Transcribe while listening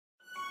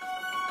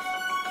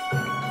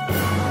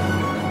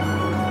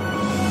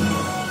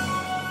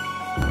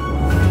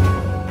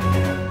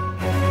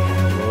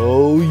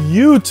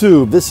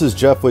YouTube? This is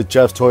Jeff with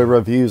Jeff's Toy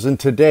Reviews, and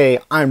today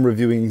I'm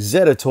reviewing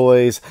Zeta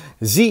Toys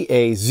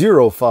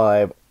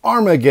ZA-05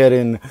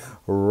 Armageddon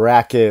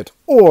Racket,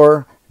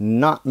 or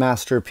not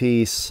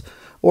Masterpiece,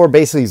 or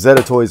basically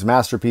Zeta Toys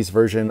Masterpiece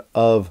version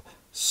of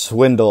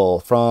Swindle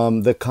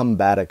from the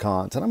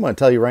Combaticons. And I'm going to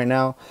tell you right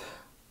now,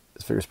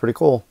 this figure's pretty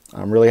cool.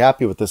 I'm really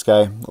happy with this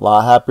guy. A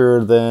lot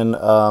happier than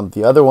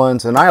the other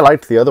ones, and I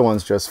liked the other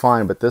ones just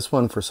fine, but this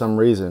one, for some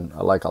reason,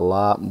 I like a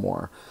lot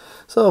more.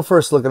 So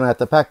first, looking at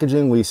the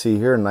packaging, we see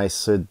here a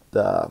nice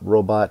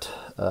robot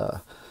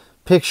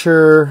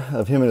picture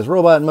of him in his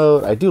robot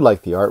mode. I do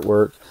like the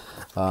artwork.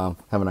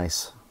 Have a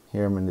nice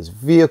him in his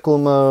vehicle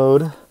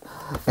mode.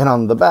 And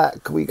on the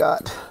back, we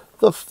got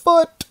the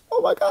foot. Oh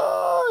my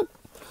god!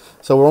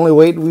 So we're only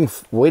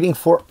waiting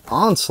for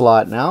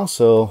Onslaught now,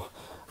 so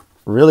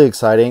really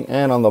exciting.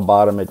 And on the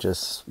bottom, it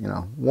just, you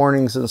know,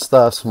 warnings and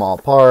stuff, small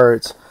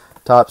parts.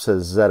 Top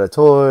says Zeta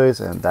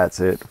Toys, and that's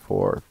it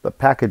for the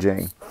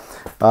packaging.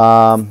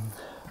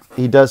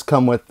 He does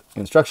come with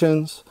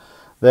instructions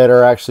that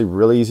are actually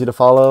really easy to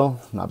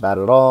follow, not bad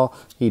at all.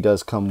 He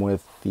does come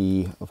with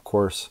the, of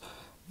course,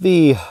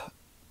 the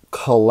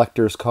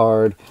collector's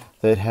card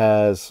that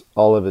has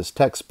all of his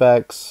tech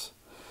specs.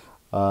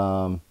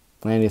 So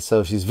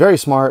she's very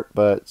smart,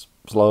 but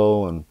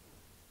slow and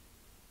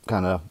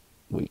kind of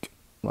weak.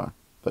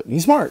 But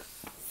he's smart.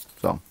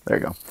 So there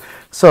you go.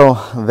 So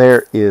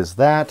there is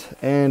that,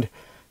 and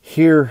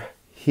here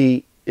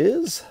he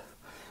is.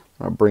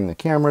 I'll bring the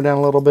camera down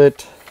a little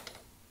bit.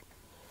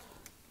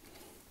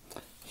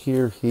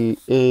 Here he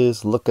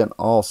is, looking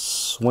all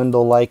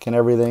Swindle-like and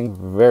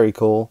everything. Very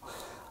cool.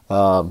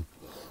 Of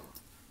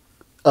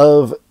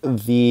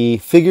the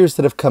figures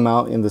that have come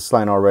out in this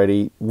line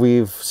already,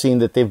 we've seen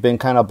that they've been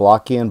kind of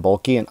blocky and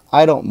bulky, and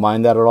I don't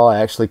mind that at all. I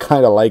actually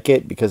kind of like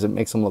it because it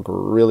makes them look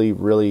really,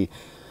 really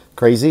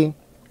crazy.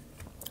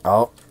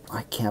 Oh,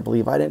 I can't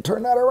believe I didn't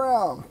turn that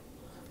around.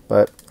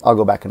 But I'll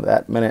go back into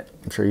that in a minute.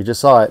 I'm sure you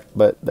just saw it,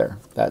 but there,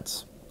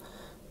 that's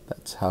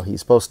how he's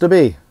supposed to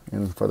be,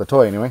 and for the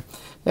toy anyway.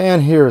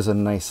 And here is a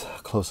nice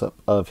close-up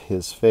of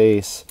his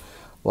face.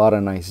 A lot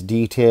of nice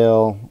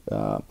detail.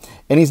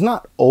 And he's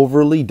not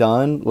overly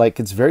done. Like,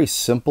 it's very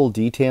simple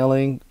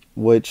detailing,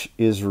 which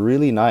is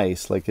really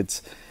nice. Like,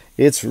 it's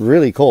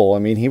really cool. I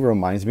mean, he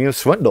reminds me of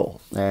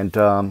Swindle, and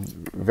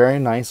very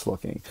nice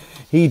looking.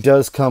 He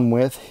does come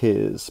with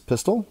his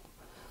pistol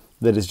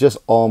that is just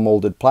all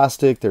molded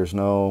plastic. There's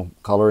no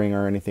coloring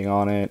or anything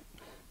on it.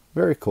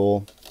 Very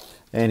cool.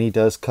 And he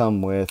does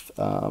come with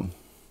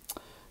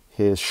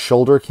his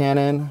shoulder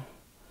cannon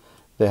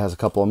that has a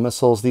couple of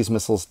missiles. These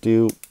missiles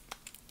they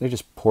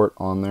just port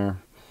on there.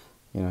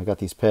 You know, I got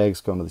these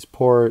pegs going to these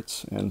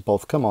ports, and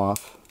both come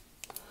off.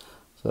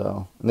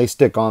 So, and they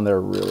stick on there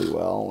really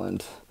well.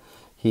 And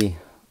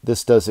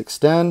this does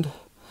extend,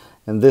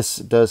 and this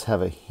does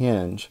have a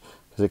hinge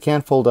because it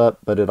can fold up,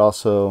 but it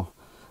also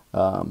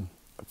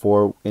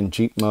for in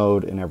Jeep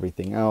mode and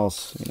everything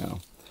else, you know,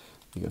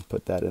 you can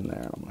put that in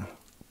there. I'm gonna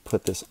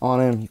put this on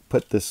him. You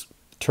put this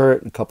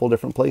turret in a couple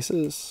different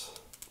places.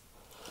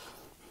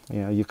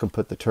 You know, you can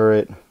put the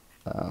turret.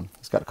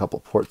 He's got a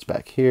couple ports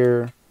back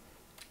here.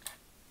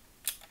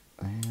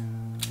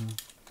 And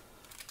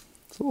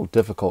it's a little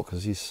difficult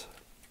because these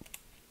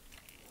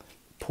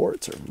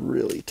ports are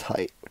really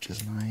tight, which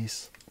is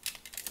nice.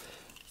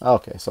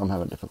 Okay, so I'm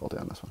having difficulty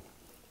on this one.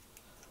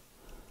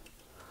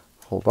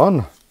 Hold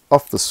on.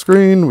 Off the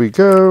screen we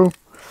go.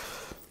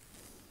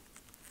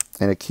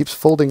 And it keeps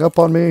folding up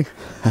on me.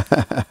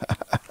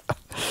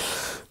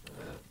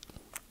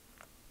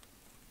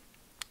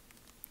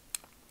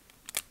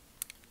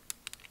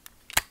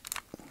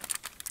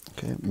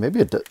 Okay,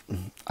 maybe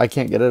I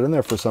can't get it in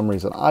there for some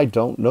reason. I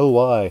don't know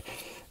why.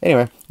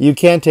 Anyway, you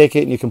can take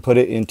it and you can put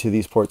it into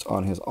these ports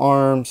on his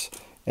arms,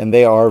 and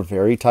they are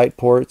very tight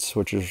ports,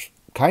 which is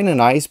kind of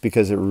nice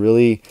because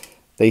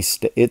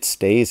it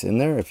stays in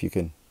there if you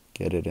can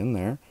get it in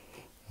there.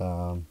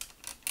 So,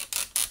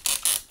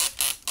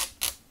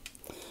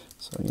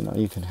 you know,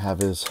 you can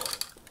have it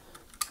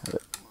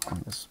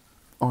on his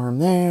arm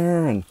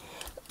there, and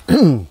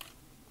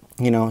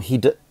you know,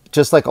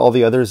 just like all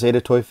the other Zeta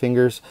Toy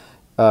fingers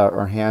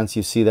or hands,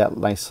 you see that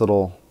nice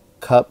little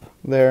cup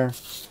there.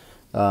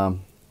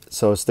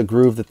 So it's the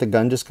groove that the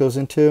gun just goes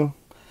into.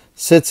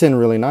 Sits in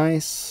really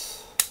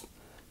nice.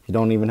 You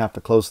don't even have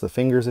to close the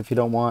fingers if you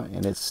don't want,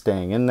 and it's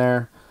staying in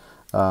there.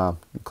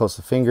 Close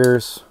the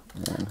fingers,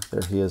 and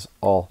there he is,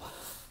 all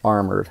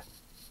armored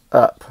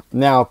up.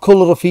 Now, cool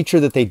little feature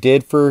that they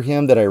did for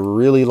him that I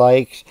really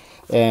liked,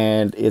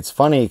 and it's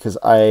funny because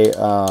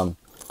the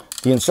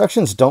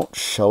instructions don't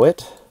show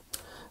it,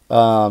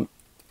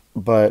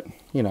 but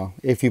you know,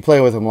 if you play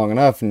with him long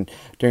enough and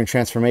during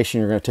transformation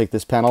you're going to take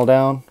this panel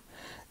down,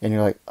 and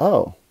you're like,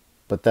 oh,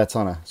 but that's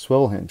on a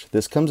swivel hinge.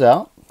 This comes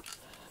out,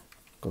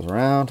 goes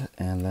around,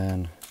 and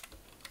then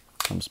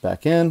comes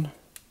back in,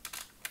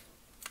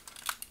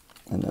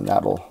 and then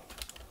that'll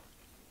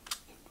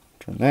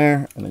turn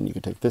there, and then you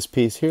can take this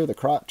piece here, the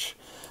crotch,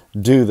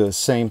 do the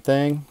same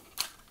thing,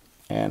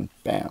 and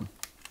bam.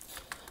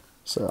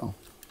 So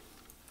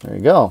there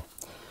you go.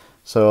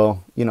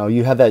 So, you know,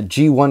 you have that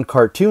G1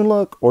 cartoon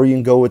look, or you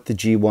can go with the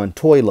G1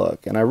 toy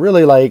look. And I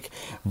really like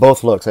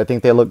both looks. I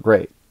think they look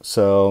great.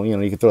 So, you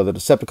know, you can throw the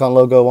Decepticon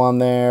logo on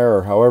there,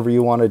 or however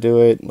you want to do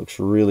it. It looks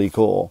really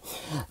cool.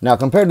 Now,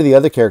 compared to the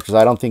other characters,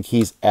 I don't think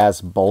he's as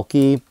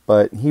bulky,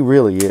 but he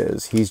really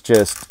is. He's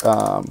just,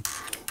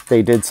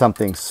 they did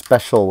something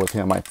special with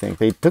him, I think.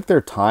 They took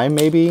their time,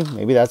 maybe.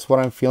 Maybe that's what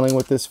I'm feeling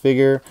with this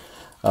figure.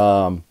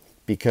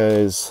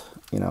 Because,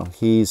 you know,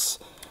 he's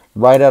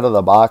right out of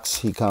the box.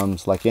 He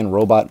comes like in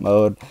robot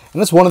mode.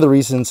 And that's one of the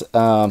reasons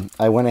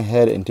I went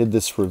ahead and did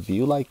this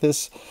review like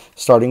this,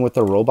 starting with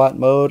the robot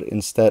mode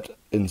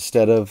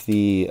instead of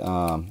the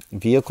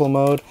vehicle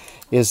mode.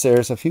 Is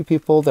there's a few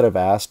people that have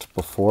asked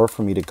before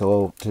for me to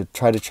go to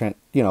try to,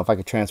 you know, if I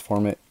could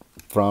transform it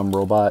from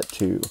robot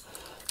to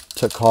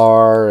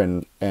car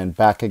and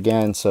back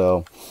again.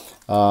 So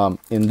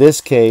in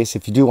this case,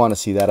 if you do want to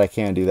see that, I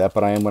can do that,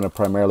 but I am going to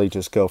primarily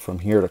just go from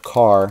here to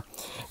car.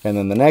 And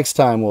then the next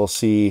time we'll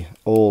see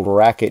old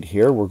Racket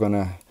here, we're going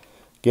to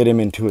get him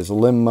into his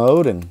limb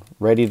mode and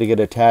ready to get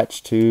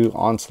attached to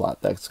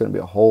Onslaught. That's going to be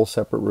a whole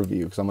separate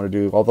review, because I'm going to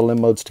do all the limb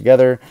modes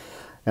together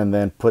and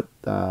then put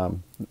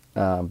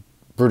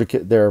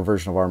Bruticus, their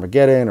version of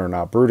Armageddon, or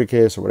not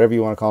Bruticus, or whatever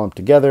you want to call them,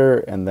 together.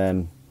 And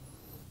then,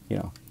 you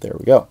know, there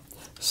we go.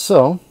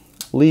 So,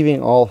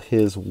 leaving all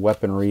his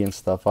weaponry and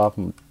stuff off,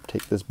 I'm going to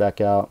take this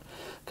back out,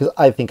 because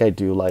I think I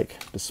do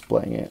like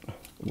displaying it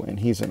when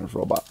he's in his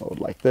robot mode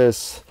like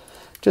this,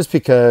 just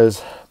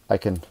because I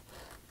can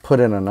put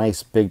in a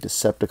nice big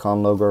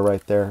Decepticon logo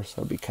right there, so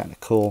it'd be kind of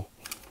cool.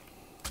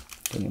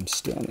 Get him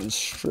standing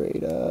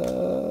straight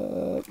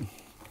up,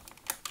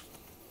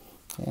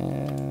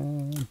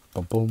 and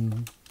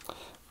ba-boom,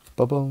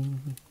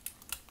 ba-boom.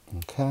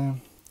 Okay,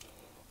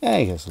 yeah,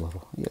 he has to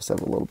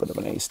have a little bit of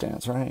an A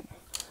stance, right?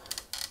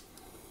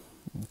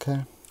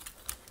 Okay.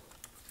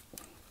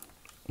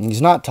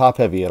 He's not top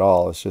heavy at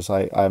all. It's just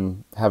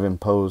I'm have him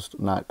posed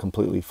not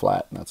completely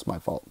flat, and that's my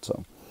fault.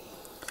 So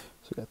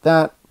we got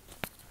that.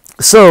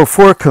 So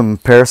for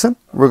comparison,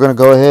 we're going to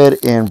go ahead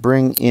and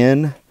bring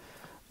him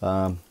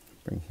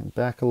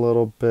back a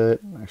little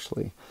bit.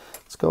 Actually,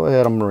 let's go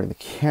ahead. I'm going to bring the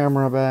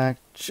camera back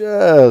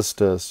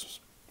just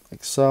as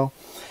like so,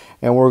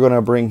 and we're going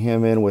to bring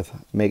him in with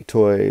Make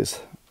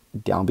Toys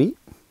Downbeat,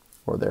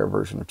 or their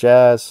version of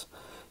Jazz.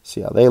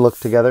 See how they look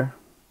together.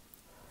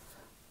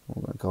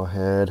 We're going to go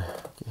ahead,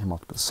 get him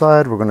off to the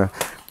side. We're going to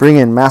bring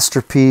in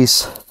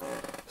Masterpiece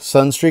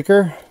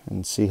Sunstreaker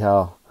and see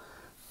how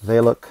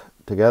they look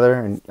together.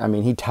 And I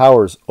mean, he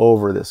towers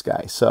over this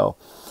guy. So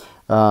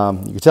you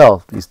can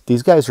tell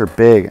these guys are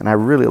big, and I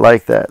really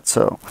like that.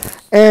 So,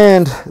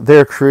 and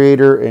their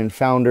creator and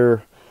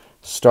founder,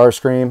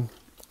 Starscream,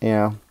 you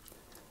know,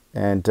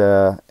 and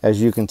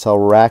as you can tell,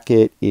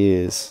 Racket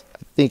is,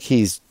 I think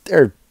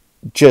they're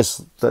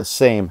just the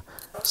same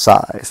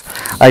size.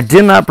 I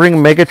did not bring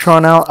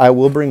Megatron out. I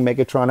will bring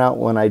Megatron out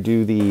when I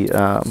do the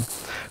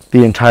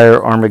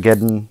entire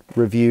Armageddon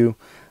review.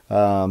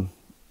 I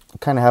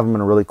kind of have him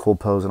in a really cool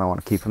pose, and I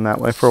want to keep him that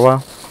way for a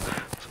while.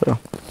 So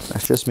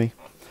that's just me.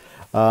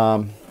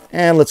 And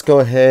let's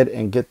go ahead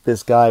and get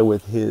this guy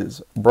with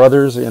his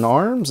brothers in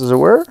arms, as it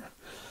were.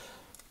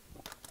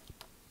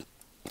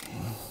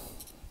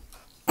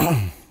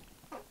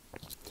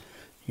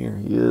 Here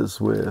he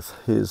is with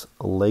his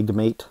leg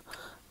mate,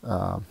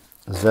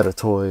 Zeta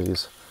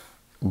Toys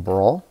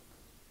Brawl.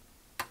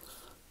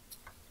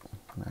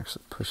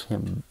 Actually push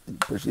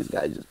these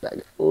guys just back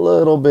a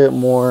little bit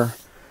more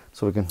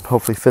so we can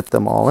hopefully fit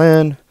them all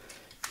in.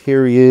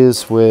 Here he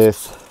is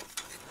with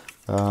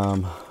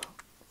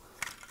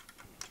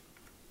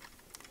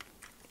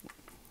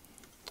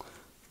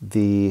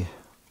the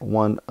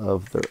one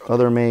of their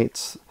other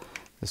mates.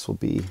 This will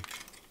be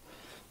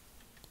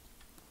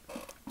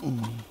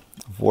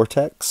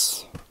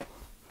Vortex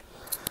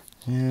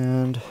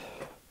and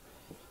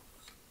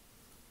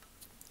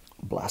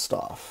Blast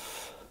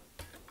Off.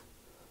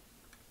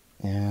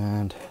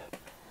 And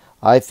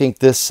I think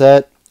this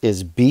set,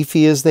 as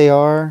beefy as they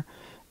are,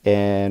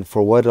 and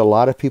for what a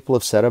lot of people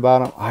have said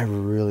about them, I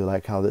really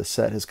like how this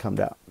set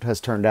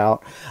has turned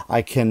out.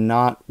 I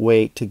cannot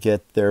wait to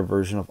get their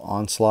version of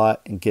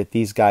Onslaught and get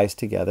these guys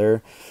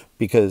together,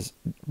 because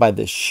by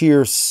the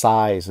sheer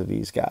size of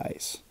these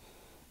guys,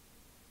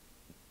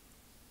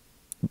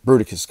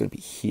 Bruticus is going to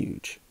be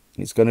huge.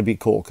 It's going to be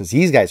cool because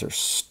these guys are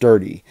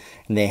sturdy,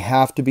 and they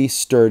have to be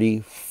sturdy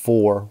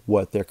for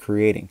what they're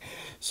creating.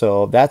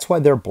 So that's why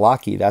they're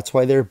blocky. That's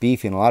why they're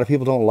beefy. And a lot of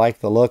people don't like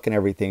the look and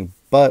everything,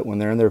 but when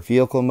they're in their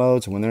vehicle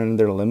modes and when they're in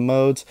their limb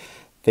modes,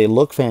 they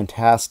look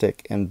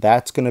fantastic. And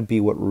that's going to be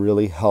what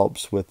really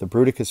helps with the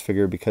Bruticus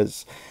figure,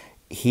 because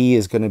he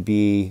is going to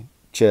be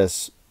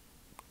just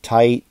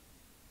tight,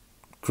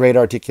 great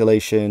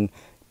articulation,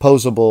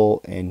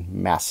 posable, and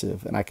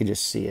massive, and I can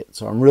just see it.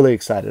 So I'm really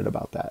excited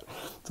about that.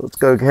 So let's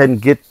go ahead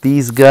and get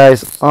these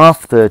guys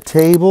off the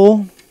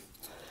table,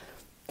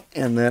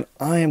 and then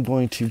I am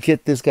going to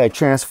get this guy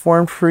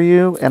transformed for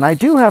you. And I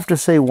do have to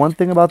say one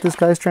thing about this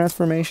guy's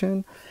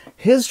transformation.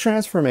 His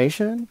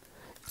transformation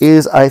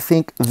is, I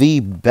think, the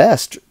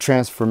best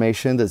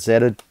transformation that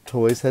Zeta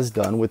Toys has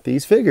done with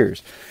these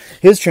figures.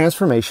 His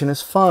transformation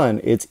is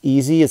fun. It's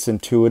easy. It's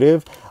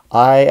intuitive.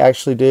 I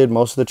actually did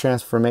most of the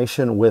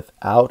transformation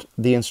without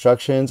the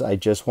instructions. I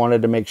just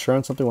wanted to make sure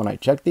on something when I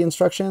checked the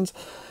instructions,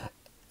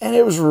 and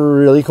it was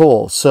really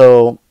cool.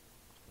 So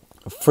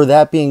for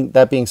that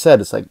being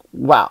said, it's like,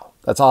 wow,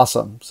 that's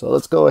awesome. So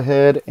let's go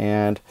ahead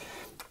and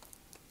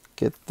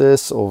get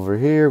this over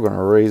here. We're going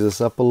to raise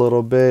this up a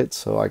little bit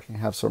so I can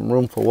have some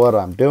room for what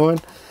I'm doing.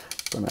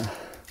 I'm going to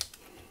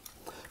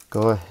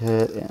go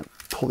ahead and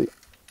pull the,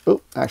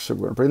 oh, actually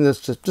we're going to bring this,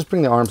 just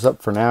bring the arms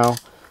up for now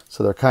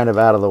so they're kind of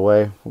out of the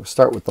way. We'll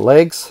start with the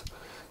legs,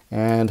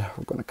 and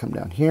we're going to come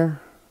down here,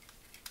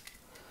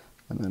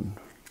 and then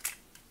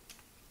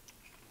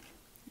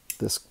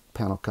this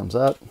panel comes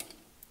up,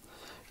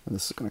 and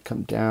this is going to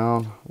come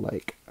down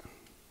like,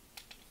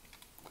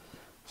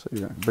 so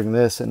you're going to bring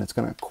this and it's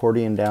going to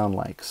accordion down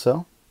like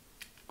so.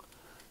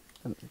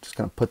 And I'm just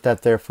going to put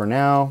that there for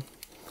now.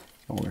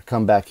 And we're going to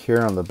come back here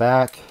on the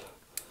back.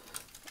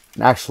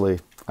 And actually,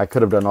 I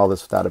could have done all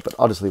this without it, but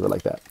I'll just leave it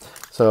like that.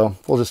 So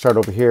we'll just start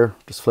over here,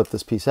 just flip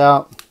this piece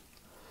out.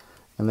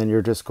 And then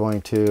you're just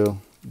going to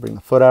bring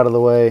the foot out of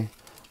the way,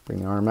 bring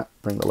the arm,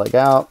 bring the leg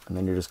out, and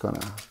then you're just going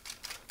to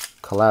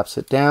collapse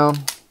it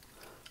down,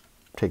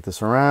 take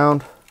this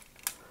around,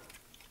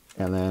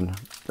 and then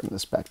bring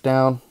this back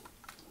down.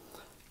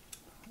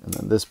 And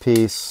then this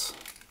piece,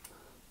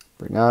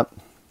 bring up,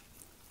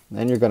 and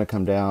then you're going to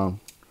come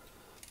down,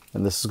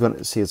 and this is going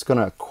to, see, it's going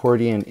to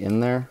accordion in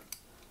there.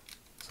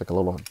 It's like a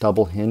little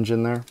double hinge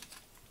in there.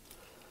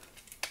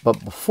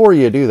 But before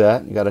you do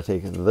that, you got to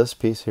take this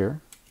piece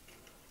here.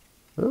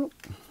 Oop.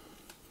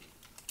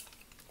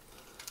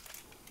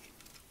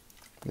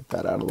 Get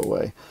that out of the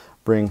way.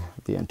 Bring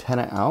the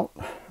antenna out,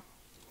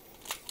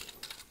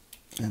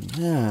 and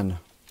then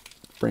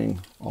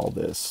bring all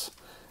this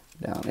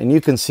down. And you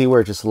can see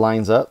where it just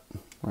lines up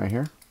right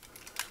here.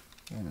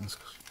 And let's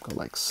go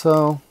like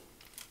so.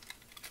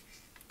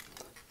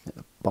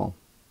 And boom.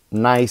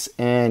 Nice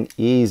and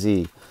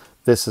easy.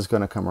 This is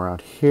going to come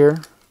around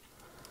here.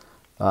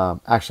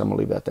 Actually, I'm going to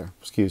leave that there.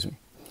 Excuse me.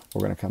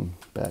 We're going to come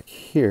back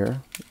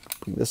here.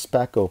 Bring this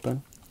back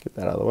open. Get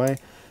that out of the way.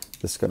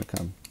 This is going to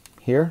come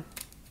here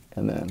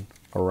and then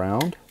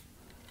around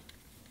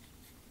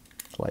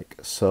like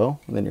so.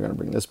 And then you're going to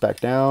bring this back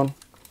down.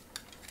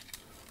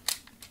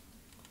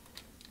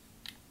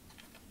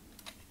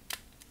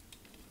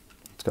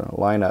 It's going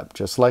to line up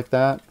just like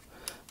that.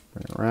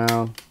 Bring it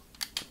around.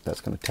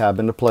 That's going to tab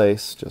into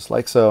place just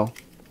like so.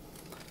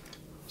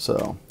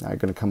 So now you're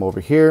going to come over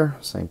here,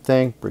 same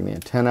thing, bring the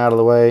antenna out of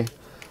the way,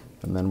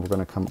 and then we're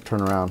going to come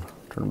turn around,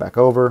 turn it back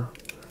over,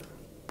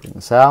 bring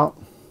this out,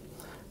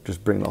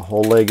 just bring the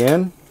whole leg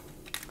in,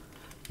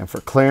 and for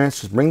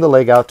clearance, just bring the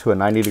leg out to a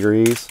 90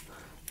 degrees,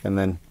 and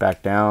then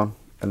back down,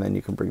 and then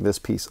you can bring this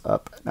piece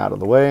up and out of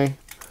the way,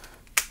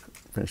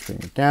 finish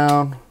bringing it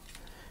down.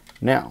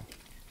 Now,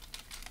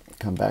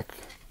 come back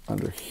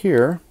under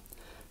here,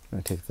 I'm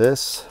going to take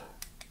this,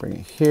 bring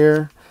it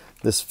here,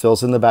 this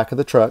fills in the back of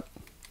the truck,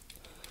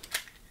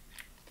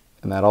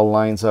 and that all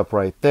lines up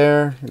right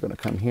there. You're going to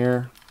come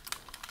here,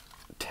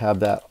 tab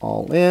that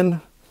all in,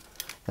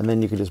 and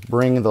then you can just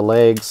bring the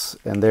legs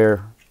and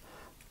their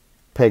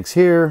pegs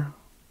here,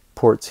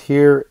 ports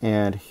here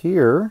and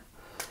here,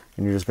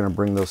 and you're just going to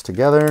bring those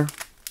together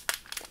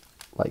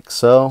like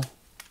so.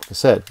 Like I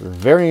said,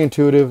 very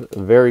intuitive,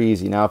 very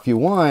easy. Now if you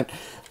want,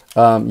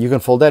 you can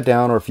fold that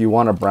down, or if you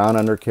want a brown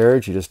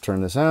undercarriage, you just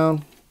turn this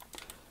down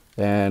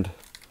and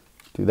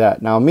do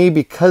that. Now me,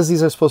 because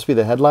these are supposed to be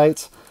the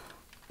headlights,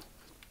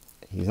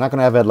 he's not going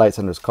to have headlights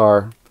under his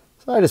car,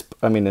 so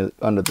I mean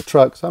under the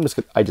truck, so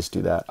I just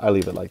do that. I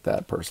leave it like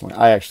that personally.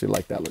 I actually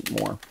like that look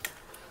more.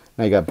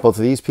 Now you got both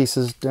of these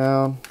pieces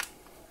down.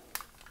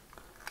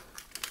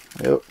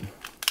 Yep.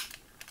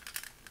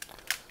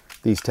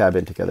 These tab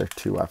in together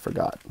too, I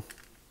forgot.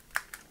 I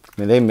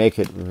mean, they make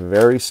it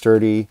very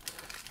sturdy,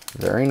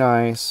 very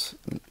nice.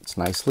 It's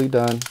nicely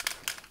done.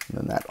 And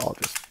then that all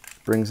just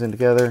brings in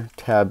together,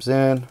 tabs in.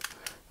 And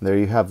there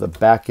you have the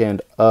back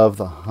end of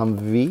the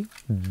Humvee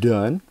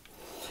done.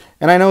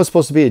 And I know it's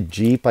supposed to be a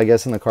Jeep. I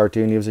guess in the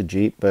cartoon he was a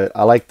Jeep, but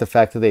I like the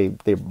fact that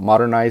they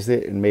modernized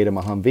it and made him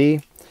a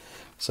Humvee.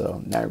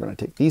 So now you're going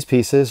to take these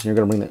pieces and you're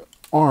going to bring the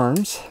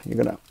arms.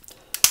 You're going to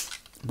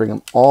bring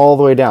them all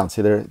the way down.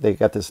 See, they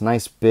got this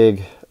nice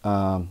big,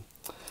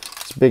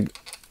 this big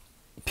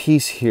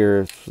piece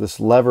here, this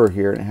lever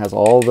here, and it has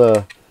all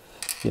the,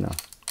 you know,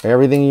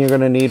 everything you're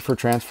going to need for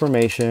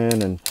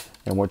transformation and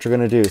what you're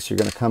going to do. So you're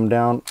going to come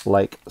down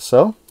like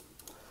so,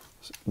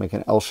 make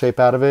an L shape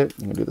out of it.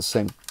 You're going to do the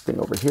same thing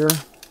over here,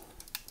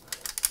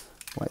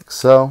 like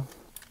so.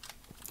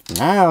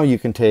 Now you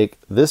can take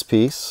this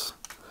piece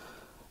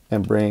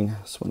and bring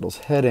Swindle's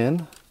head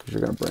in, because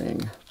you're going to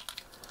bring,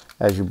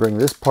 as you bring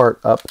this part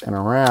up and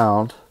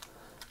around,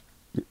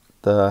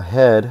 the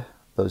head,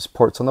 those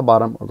ports on the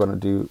bottom are going to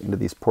do into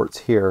these ports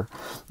here.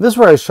 This is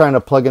where I was trying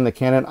to plug in the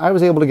cannon. I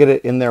was able to get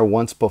it in there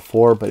once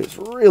before, but it's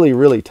really,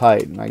 really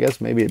tight, and I guess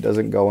maybe it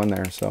doesn't go in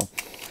there. So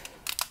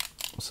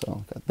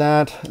So got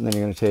that, and then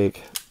you're going to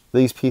take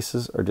these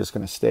pieces are just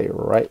going to stay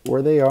right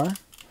where they are,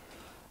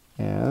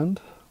 and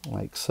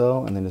like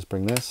so, and then just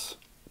bring this,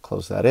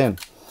 close that in.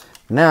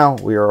 Now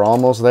we are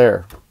almost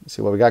there.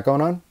 See what we got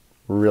going on?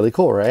 Really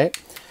cool, right?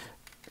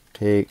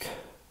 Take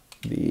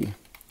the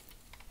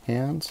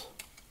hands,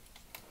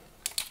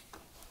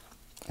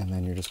 and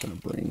then you're just going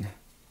to bring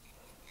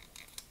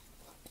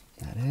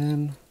that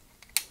in.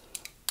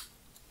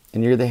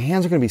 And the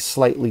hands are going to be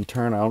slightly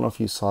turned. I don't know if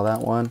you saw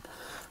that one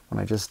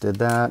when I just did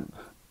that.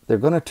 They're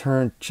going to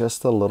turn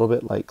just a little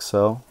bit like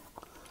so.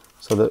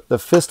 So the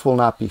fist will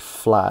not be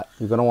flat.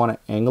 You're going to want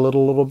to angle it a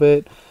little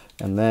bit,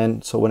 and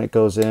then so when it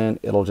goes in,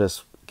 it'll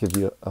just give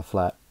you a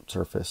flat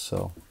surface.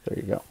 So there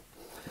you go.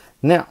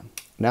 Now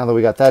that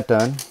we got that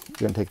done, you're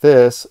going to take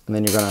this, and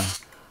then you're going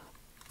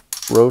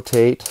to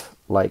rotate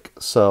like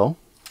so.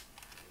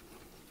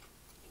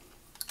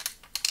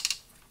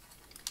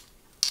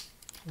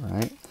 All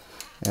right.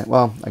 And,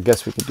 well, I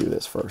guess we could do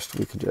this first.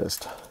 We could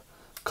just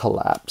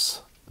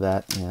collapse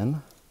that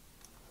in,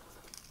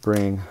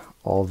 bring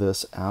all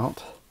this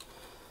out,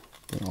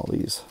 bring all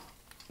this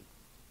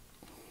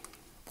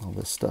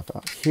stuff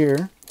out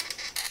here,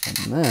 and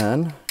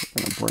then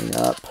you're going to bring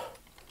up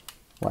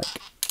like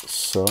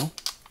so,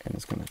 and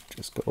it's going to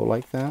just go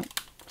like that.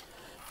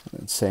 And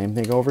then same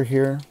thing over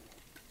here.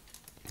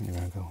 And you're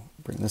going to go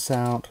bring this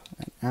out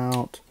and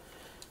out,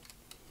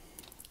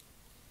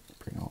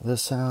 bring all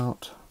this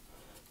out.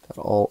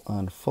 All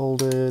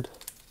unfolded.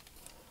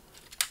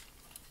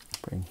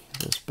 Bring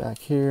this back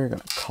here.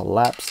 Gonna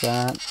collapse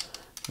that.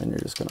 Then you're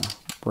just gonna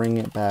bring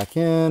it back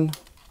in.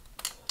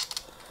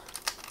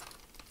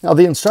 Now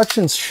the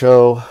instructions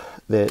show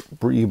that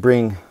you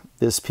bring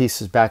this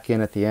pieces back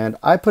in at the end.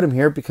 I put them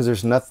here because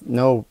there's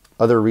no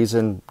other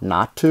reason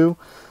not to.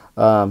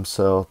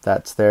 So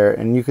that's there,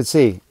 and you can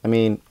see. I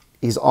mean,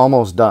 he's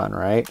almost done,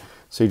 right?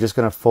 So you're just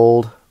gonna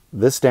fold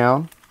this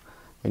down,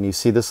 and you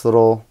see this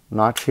little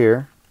notch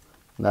here.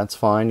 That's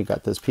fine. You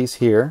got this piece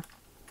here,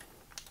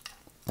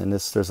 and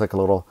there's like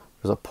there's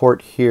a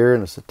port here,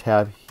 and there's a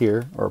tab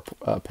here, or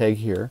a peg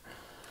here.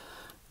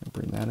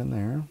 Bring that in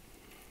there.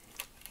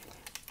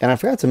 And I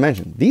forgot to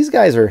mention, these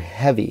guys are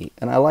heavy,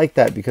 and I like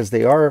that because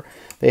they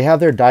have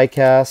their die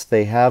cast,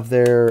 they have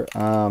their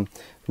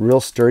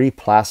real sturdy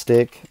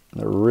plastic,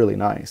 and they're really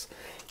nice.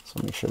 So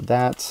make sure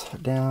that's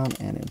down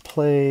and in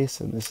place,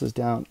 and this is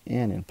down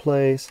and in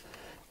place,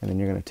 and then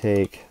you're going to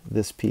take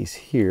this piece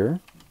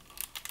here.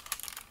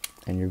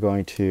 And you're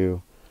going to,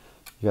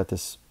 you got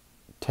this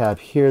tab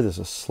here, there's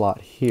a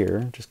slot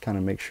here. Just kind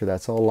of make sure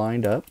that's all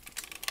lined up.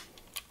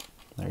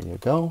 There you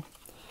go.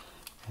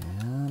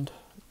 And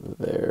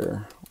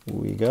there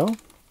we go.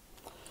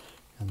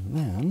 And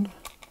then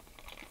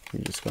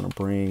you're just going to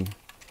bring,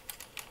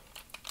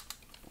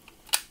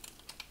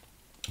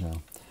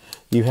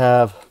 you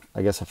have,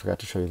 I guess I forgot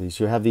to show you these.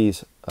 You have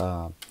these,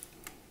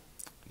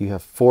 you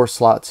have 4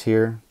 slots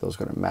here. Those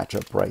are going to match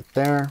up right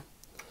there.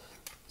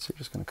 So you're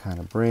just going to kind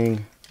of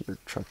bring your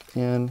truck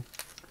in,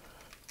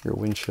 your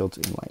windshield's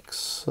in like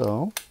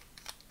so.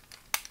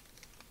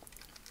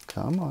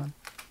 Come on.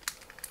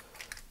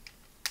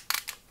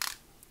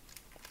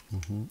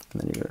 And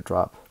then you're going to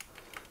drop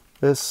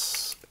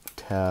this,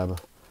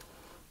 tab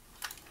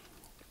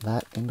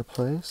that into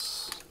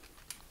place.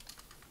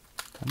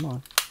 Come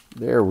on.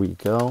 There we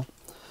go.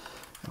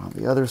 And on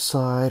the other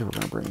side, we're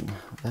going to bring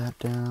that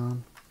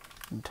down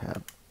and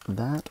tab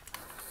that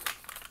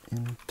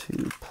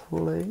into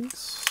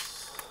place.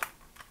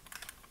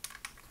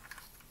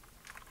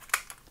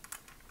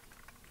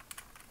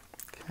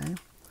 Okay.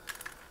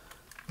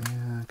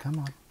 Yeah, come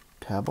on.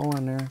 Tab all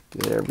in there.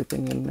 Get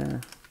everything in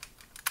there.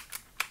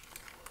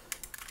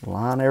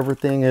 Line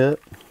everything up.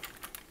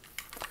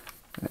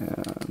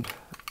 And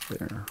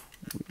there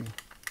we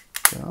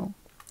go.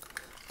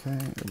 Okay,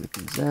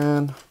 everything's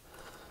in.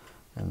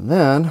 And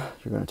then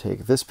you're going to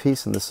take this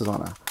piece, and this is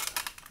on a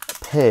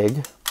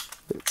peg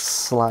that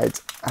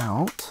slides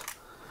out.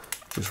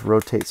 Just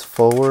rotates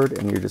forward,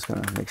 and you're just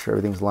going to make sure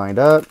everything's lined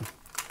up.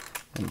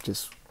 And it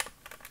just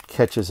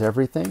catches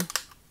everything.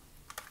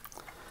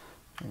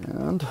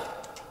 And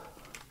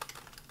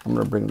I'm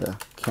going to bring the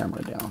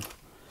camera down.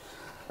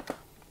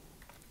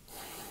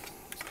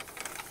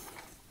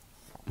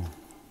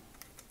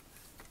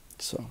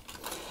 So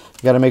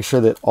you got to make sure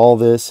that all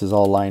this is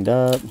all lined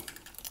up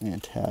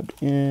and tabbed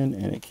in,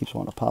 and it keeps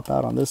wanting to pop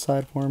out on this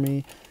side for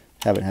me.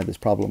 Haven't had this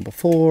problem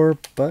before,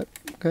 but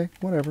okay,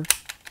 whatever.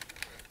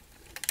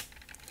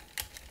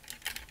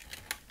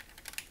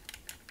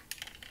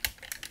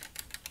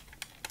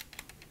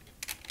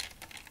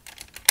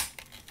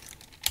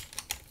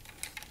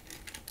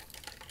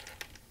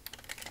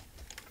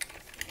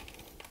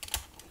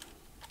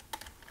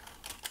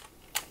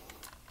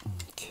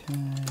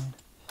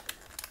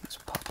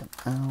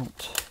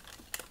 Out.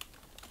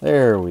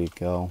 There we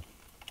go.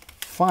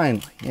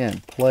 Finally in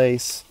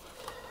place.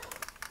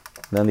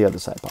 Then the other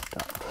side popped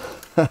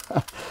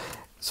out.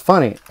 It's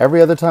funny.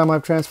 Every other time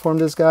I've transformed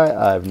this guy,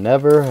 I've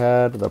never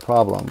had the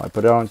problem. I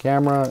put it on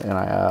camera and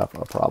I have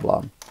a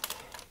problem.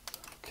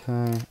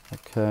 Okay,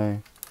 okay,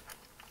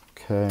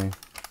 okay,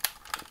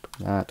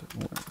 that.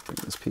 We're going to bring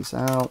this piece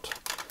out,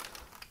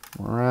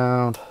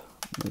 around.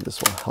 Maybe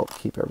this will help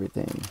keep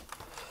everything.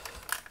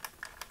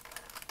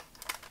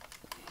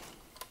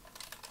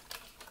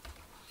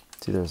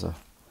 See, there's a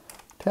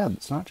tab.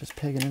 It's not just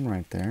pegging in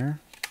right there.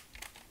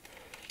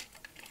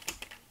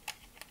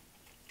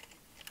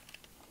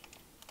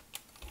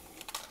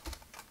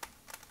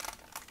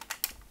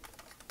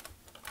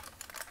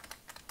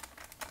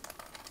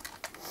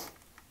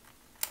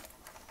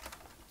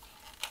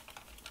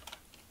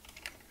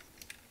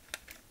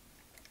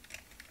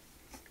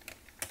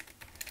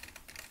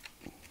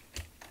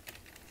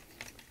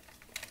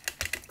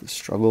 The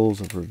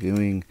struggles of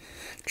reviewing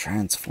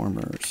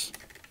Transformers.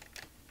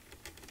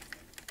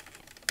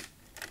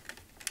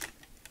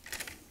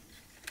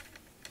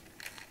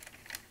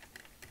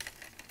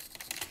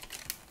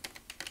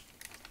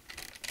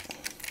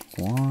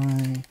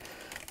 Why,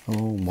 oh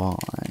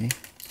why,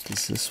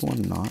 does this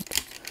one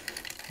not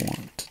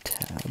want to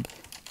tab?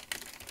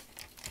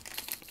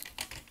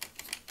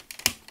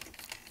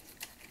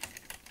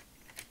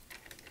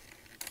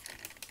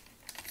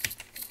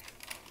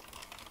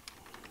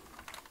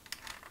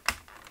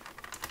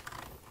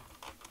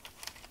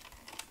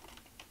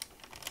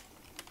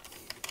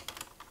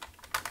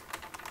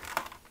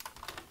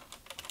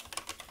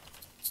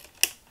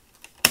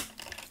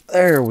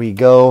 There we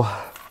go.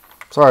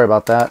 Sorry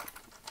about that.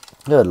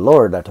 Good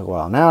Lord, that took a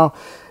while. Now,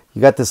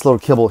 you got this little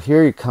kibble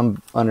here. You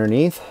come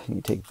underneath.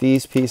 You take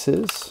these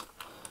pieces.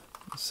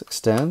 This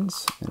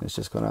extends, and it's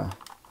just gonna.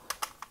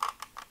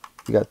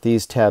 You got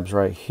these tabs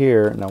right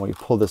here. Now, when you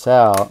pull this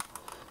out,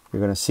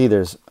 you're gonna see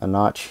there's a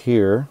notch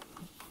here.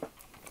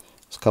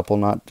 There's a couple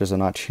There's a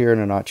notch here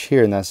and a notch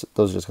here, and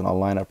those are just gonna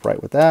line up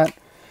right with that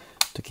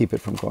to keep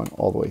it from going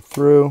all the way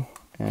through.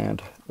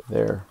 And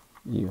there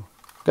you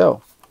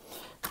go.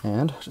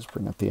 And just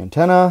bring up the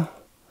antenna,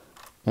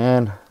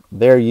 and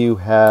there you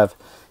have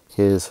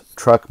his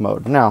truck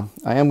mode. Now,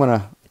 I am going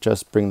to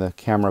just bring the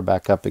camera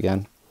back up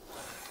again.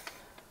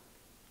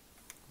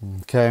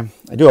 Okay,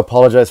 I do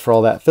apologize for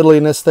all that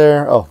fiddliness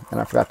there. Oh,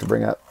 and I forgot to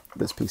bring up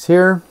this piece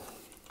here.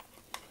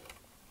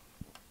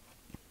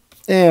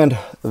 And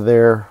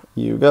there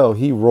you go.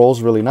 He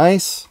rolls really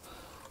nice,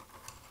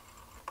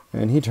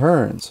 and he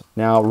turns.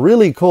 Now,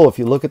 really cool, if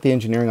you look at the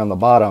engineering on the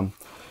bottom,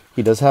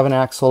 he does have an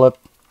axle up.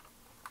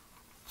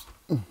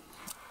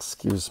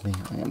 Excuse me,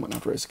 I am going to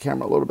have to raise the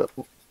camera a little bit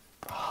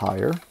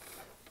higher.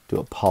 Do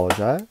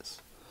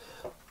apologize.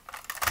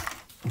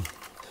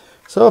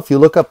 So if you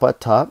look up at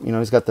top, you know,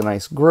 he's got the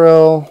nice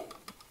grill.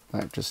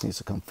 That just needs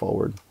to come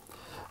forward.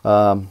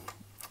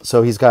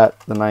 So he's got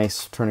the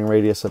nice turning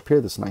radius up here,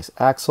 this nice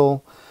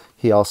axle.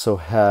 He also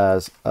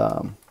has,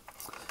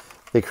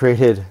 they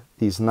created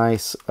these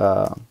nice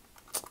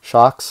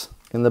shocks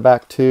in the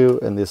back too,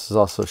 and this is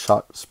also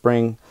shock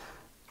spring.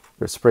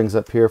 There's springs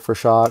up here for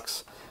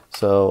shocks.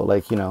 So,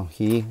 like, you know,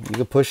 you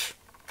can push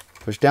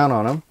down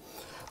on them.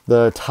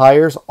 The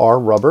tires are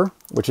rubber,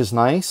 which is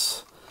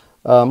nice.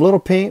 Little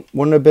paint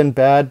wouldn't have been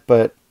bad,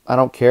 but I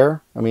don't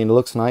care. I mean, it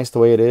looks nice the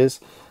way it is.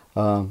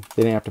 They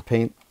didn't have to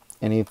paint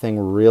anything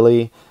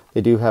really.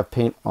 They do have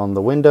paint on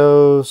the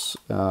windows.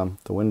 The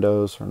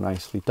windows are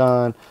nicely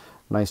done.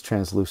 Nice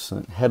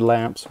translucent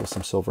headlamps with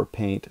some silver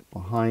paint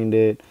behind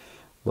it.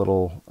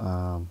 Little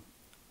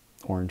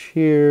orange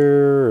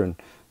here, and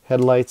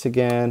headlights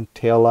again.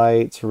 Tail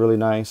lights are really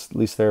nice. At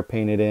least they're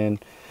painted in.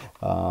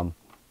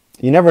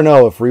 You never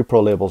know if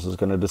Repro Labels is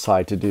going to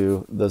decide to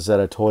do the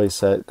Zeta Toys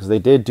set, because they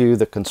did do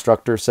the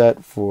constructor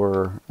set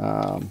for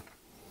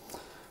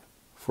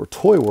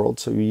Toy World,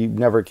 so you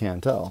never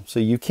can tell. So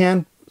you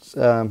can,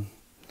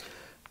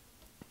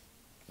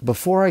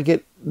 before I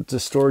get to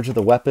storage of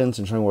the weapons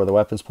and showing where the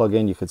weapons plug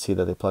in, you could see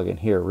that they plug in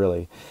here,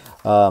 really.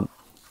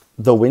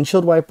 The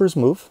windshield wipers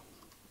move,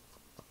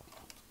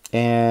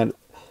 and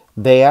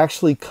they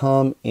actually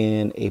come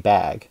in a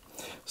bag.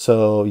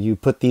 So you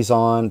put these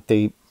on,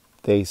 they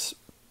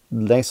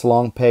nice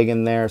long peg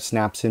in there,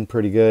 snaps in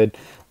pretty good.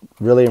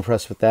 Really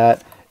impressed with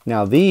that.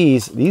 Now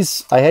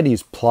these I had to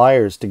use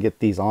pliers to get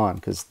these on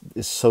because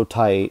it's so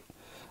tight.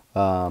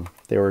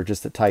 They were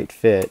just a tight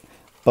fit,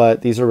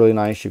 but these are really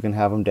nice. You can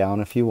have them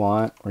down if you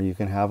want, or you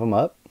can have them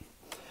up.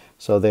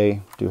 So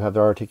they do have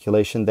their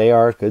articulation. They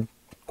are good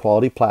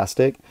quality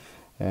plastic,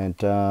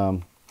 and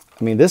I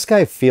mean, this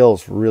guy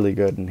feels really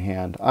good in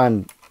hand.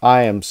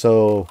 I am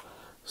so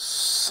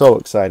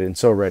excited and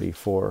so ready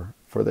for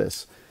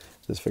this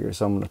figure.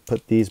 So I'm going to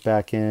put these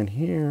back in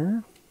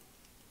here.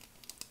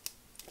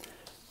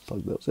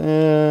 Plug those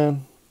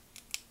in.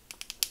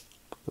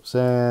 Put those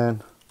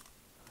in.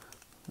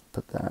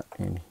 Put that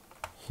in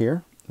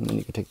here, and then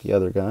you can take the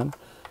other gun,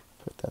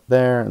 put that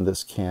there, and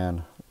this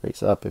can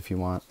raise up if you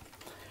want.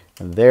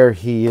 And there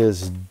he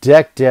is,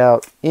 decked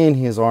out in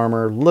his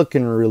armor,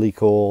 looking really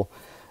cool.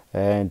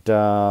 And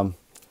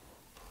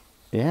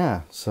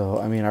yeah, so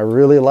I mean, I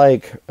really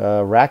like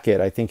Racket.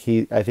 I think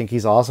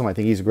he's awesome. I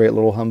think he's a great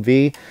little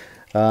Humvee.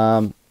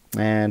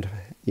 And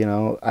you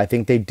know, I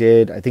think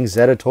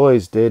Zeta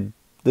Toys did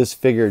this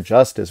figure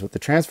justice with the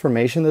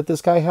transformation that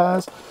this guy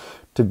has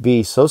to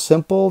be so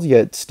simple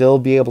yet still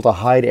be able to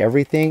hide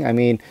everything. I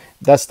mean,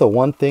 that's the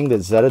one thing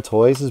that Zeta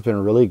Toys has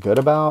been really good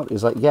about,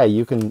 is like, yeah,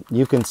 you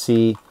can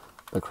see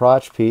the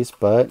crotch piece,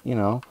 but you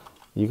know,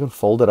 you can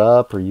fold it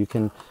up, or you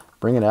can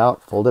bring it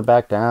out, fold it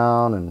back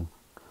down, and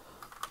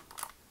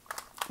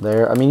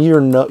there. I mean,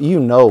 you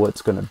know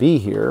what's going to be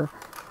here.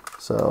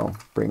 So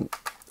bring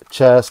the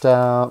chest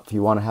out if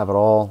you want to have it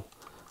all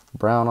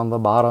brown on the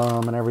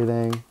bottom and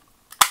everything.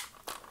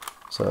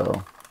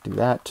 So do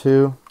that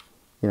too.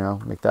 You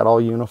know, make that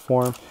all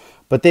uniform.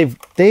 But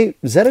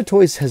Zeta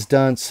Toys has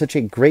done such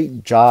a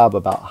great job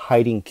about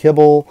hiding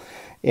kibble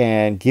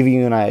and giving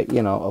you an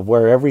idea, of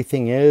where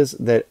everything is,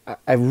 that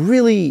I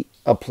really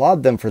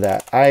applaud them for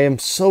that. I am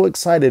so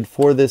excited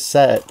for this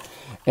set,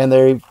 and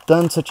they've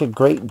done such a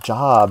great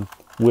job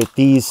with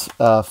these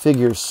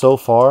figures so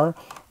far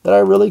that I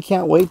really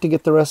can't wait to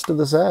get the rest of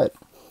the set.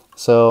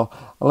 So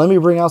let me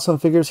bring out some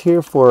figures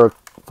here for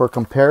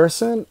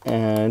comparison,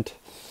 and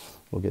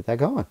we'll get that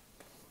going.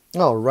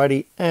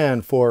 Alrighty,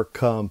 and for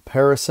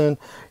comparison,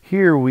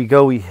 here we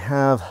go. We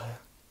have,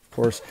 of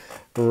course,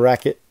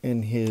 Racket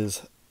in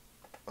his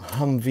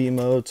Humvee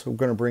mode. So we're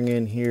going to bring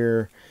in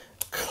here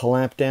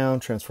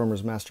Clampdown,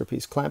 Transformers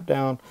Masterpiece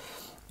Clampdown.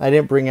 I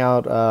didn't bring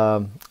out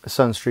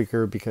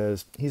Sunstreaker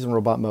because he's in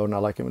robot mode, and I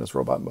like him in his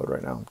robot mode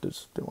right now.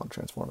 Just didn't want to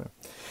transform him.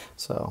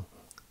 So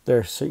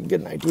there, so you can get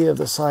an idea of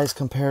the size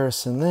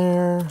comparison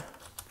there.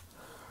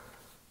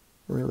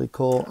 Really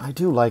cool. I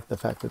do like the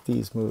fact that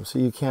these move, so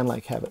you can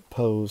like have it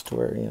posed to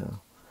where, it's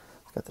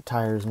got the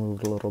tires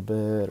moved a little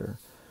bit, or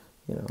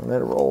and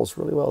then it rolls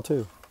really well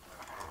too.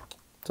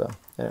 So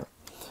yeah,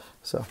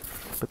 so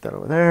put that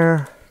over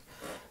there,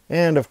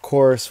 and of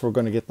course we're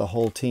going to get the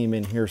whole team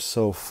in here.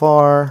 So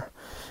far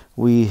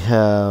we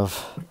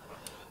have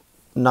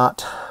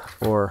Not,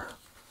 or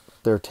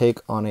their take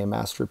on a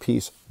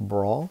Masterpiece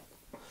Brawl.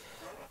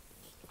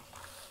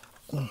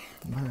 I'm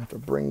gonna have to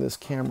bring this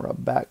camera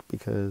back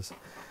because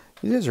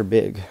these guys are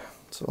big.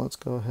 So let's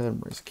go ahead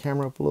and raise the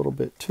camera up a little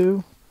bit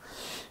too.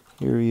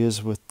 Here he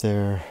is with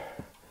their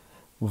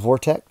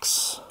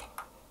Vortex.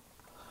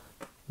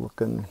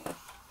 Looking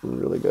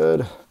really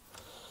good.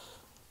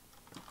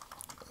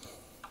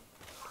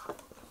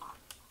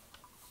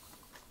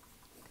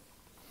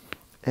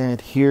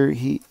 And here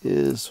he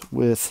is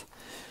with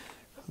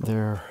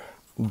their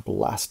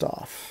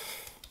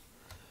Blastoff.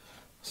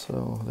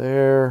 So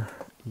there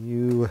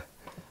you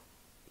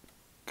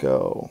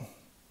go.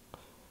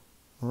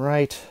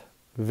 Right,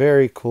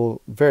 very cool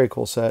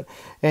set.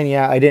 And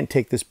yeah, I didn't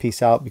take this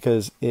piece out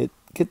because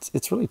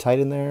it's really tight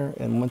in there,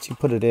 and once you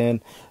put it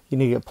in, you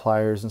need to get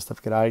pliers and stuff.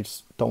 I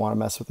just don't want to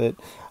mess with it.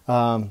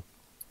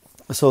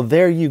 So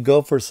there you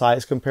go for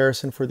size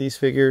comparison for these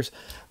figures.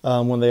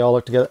 When they all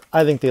look together,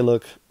 I think they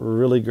look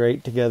really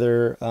great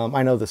together.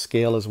 I know the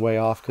scale is way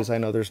off because I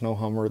know there's no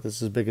Hummer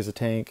that's as big as a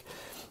tank.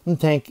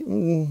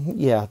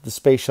 Yeah, the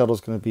space shuttle is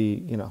going to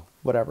be,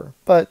 whatever.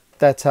 But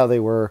that's how they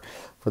were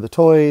for the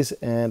toys,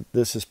 and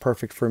this is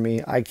perfect for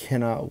me. I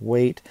cannot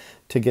wait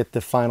to get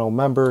the final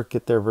member,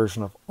 get their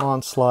version of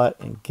Onslaught,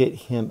 and get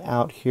him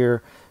out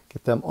here,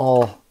 get them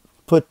all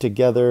put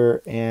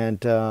together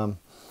and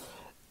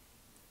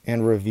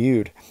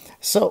reviewed.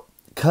 So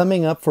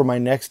coming up for my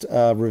next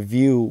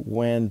review,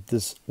 when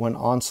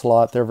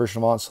Onslaught, their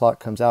version of Onslaught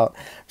comes out,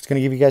 I'm just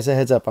going to give you guys a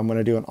heads up. I'm going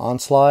to do an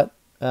Onslaught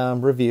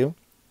review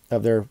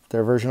of their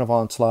version of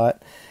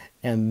Onslaught,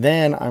 and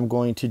then I'm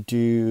going to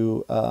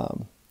do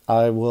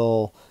I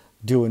will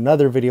do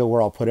another video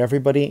where I'll put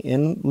everybody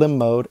in limb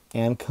mode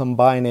and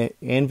combine it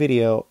in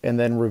video, and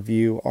then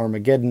review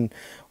Armageddon,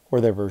 or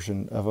their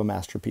version of a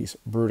Masterpiece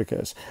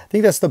Bruticus. I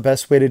think that's the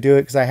best way to do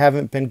it, because I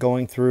haven't been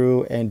going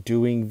through and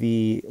doing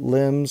the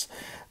limbs,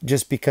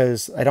 just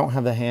because I don't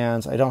have the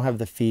hands, I don't have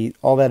the feet.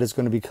 All that is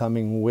going to be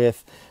coming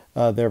with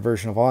their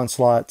version of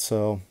Onslaught.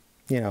 So,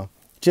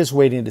 just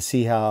waiting to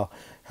see how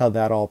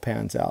that all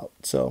pans out.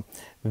 So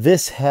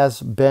this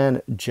has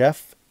been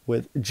Jeff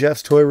with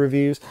Jeff's Toy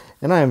Reviews,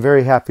 and I am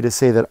very happy to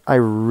say that I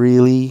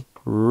really,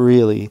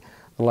 really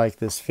like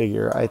this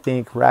figure. I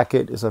think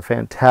Racket is a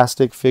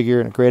fantastic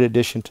figure and a great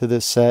addition to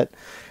this set.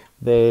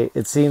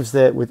 It seems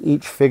that with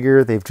each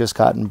figure they've just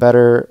gotten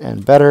better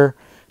and better.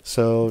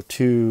 So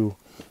to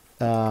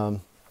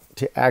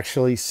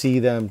actually see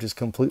them just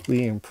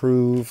completely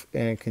improve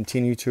and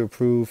continue to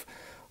improve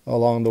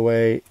along the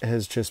way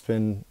has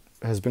been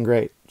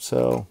great.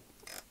 So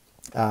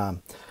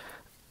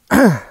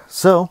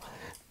so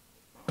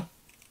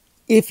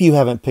if you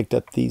haven't picked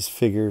up these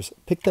figures,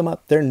 pick them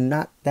up. They're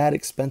not that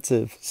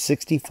expensive.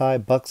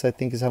 65 bucks, I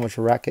think, is how much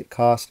a Racket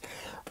cost.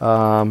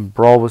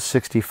 Brawl was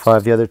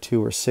 65. The other two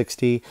were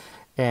 60.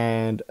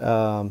 And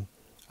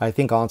I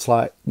think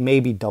Onslaught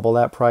maybe double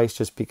that price,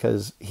 just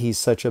because he's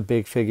such a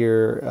big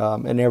figure.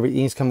 And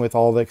he's coming with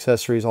all the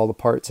accessories, all the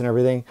parts and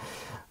everything.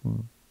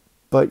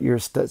 But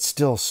that's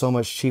still so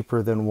much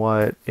cheaper than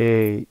what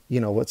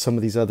what some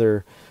of these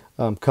other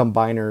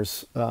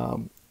combiners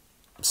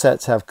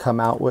sets have come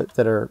out with,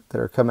 that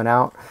are coming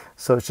out.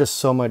 So it's just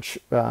so much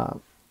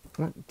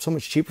not so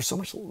much cheaper, so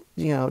much,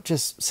 you know,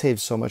 just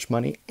saves so much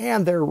money.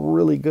 And they're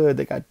really good.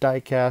 They got die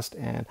cast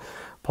and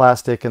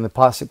plastic, and the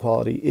plastic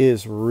quality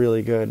is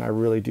really good. And I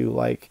really do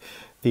like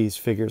these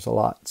figures a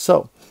lot.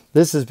 So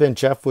this has been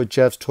Jeff with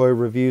Jeff's Toy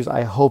Reviews.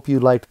 I hope you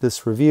liked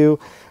this review.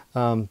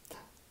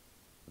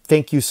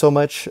 Thank you so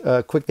much.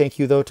 Quick thank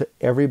you, though, to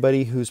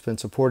everybody who's been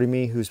supporting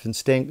me, who's been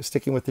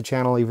sticking with the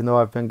channel, even though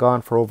I've been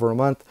gone for over a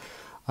month.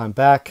 I'm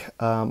back.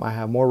 I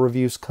have more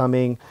reviews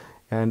coming,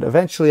 and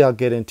eventually I'll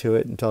get into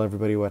it and tell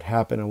everybody what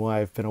happened and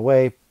why I've been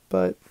away,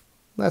 but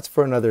that's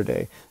for another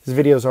day. This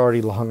video is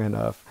already long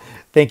enough.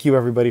 Thank you,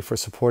 everybody, for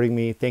supporting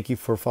me. Thank you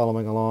for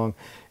following along.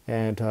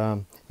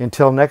 And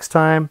until next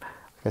time,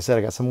 like I said,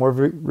 I got some more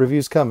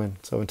reviews coming.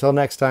 So until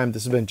next time,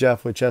 this has been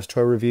Jeff with Jeff's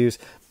Toy Reviews.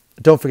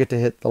 Don't forget to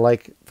hit the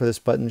like for this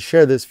button,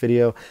 share this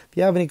video. If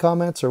you have any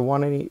comments or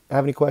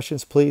have any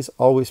questions, please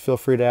always feel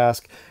free to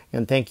ask.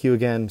 And thank you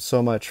again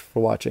so much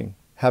for watching.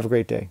 Have a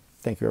great day.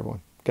 Thank you,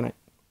 everyone.